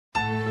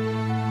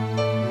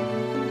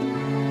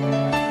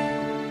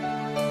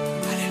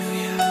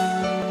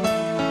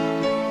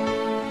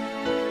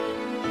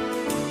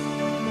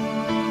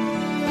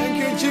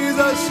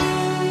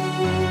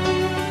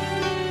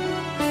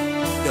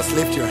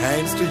Lift your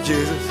hands to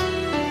Jesus.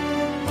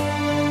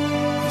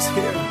 He's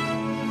here.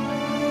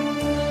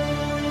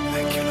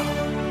 Thank you, Lord.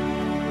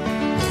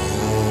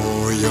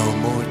 Mwoyo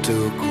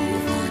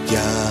Mutukuvu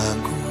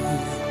jangu,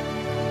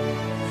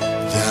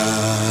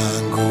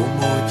 jangu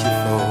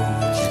mukifo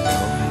kino.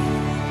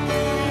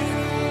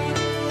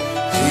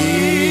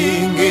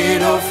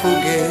 Ingiro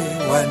fuge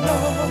wano,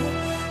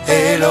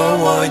 elo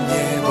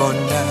wonye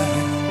bona.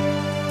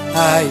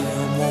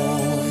 Ayo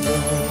moyo.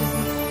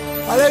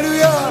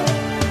 Hallelujah.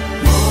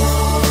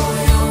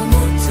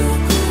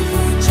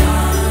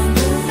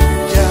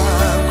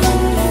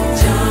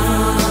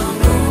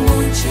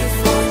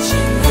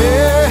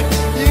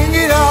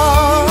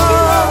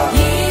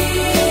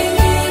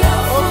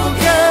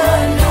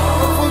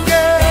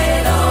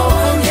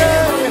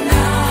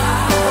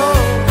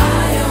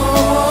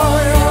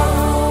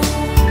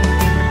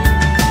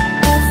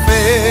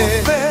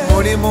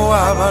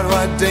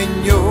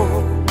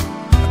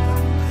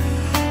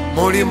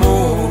 Mulimu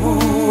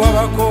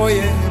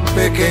wabakoye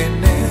mpeke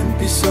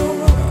n'empiso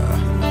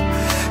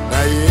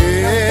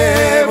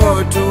naye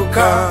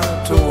botuka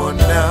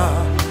tuwona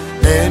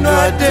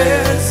n'endwadde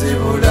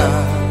zibula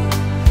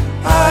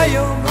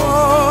ayo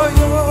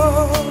moyo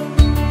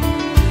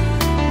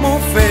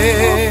mufe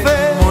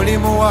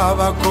mulimu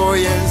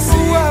wabakoye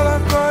ensi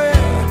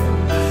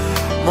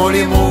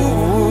mulimu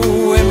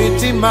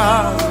emitima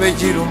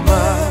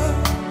begiruma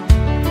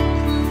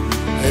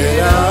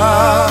era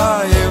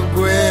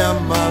yegwe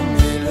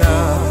amamira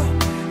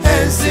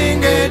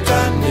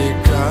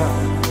ensingetandika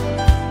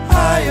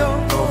ayo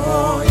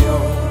moyo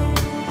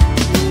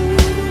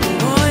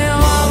moyo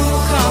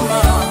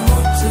Mukama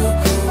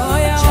Mutukuvu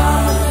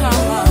jangu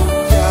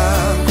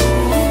jangu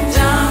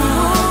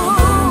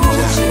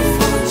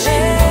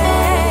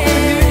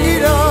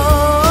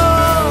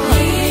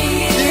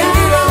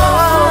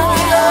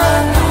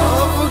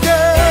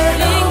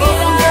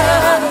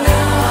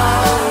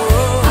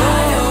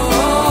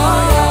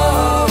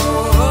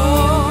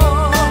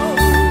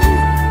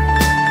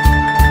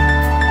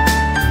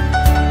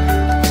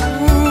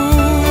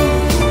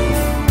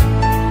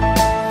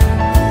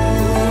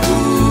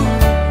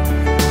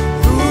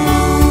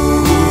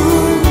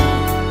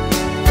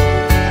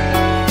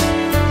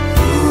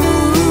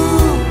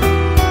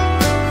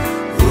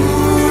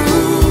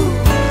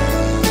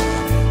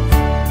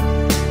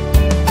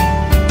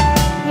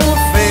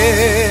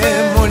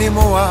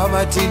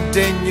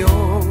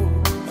Tintenyo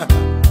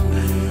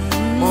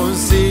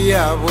Monsi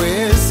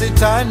yabwe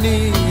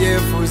sitani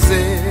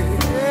yefuze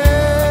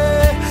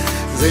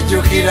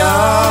Zijukira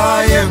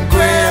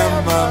yenkwe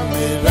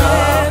amamila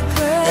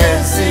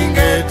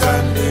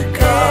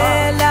ensingetandika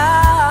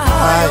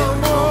ayo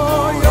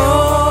moyo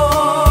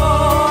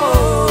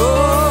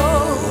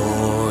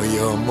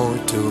Mwoyo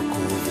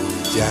Mutukuvu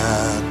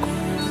jangu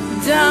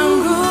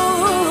jangu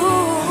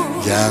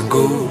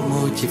jangu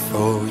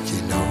mukifo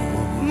kino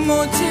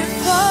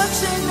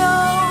Motivation,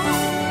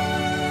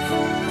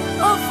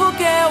 oh,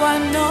 forget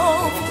what no,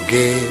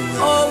 forget,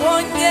 oh,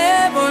 won't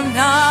never.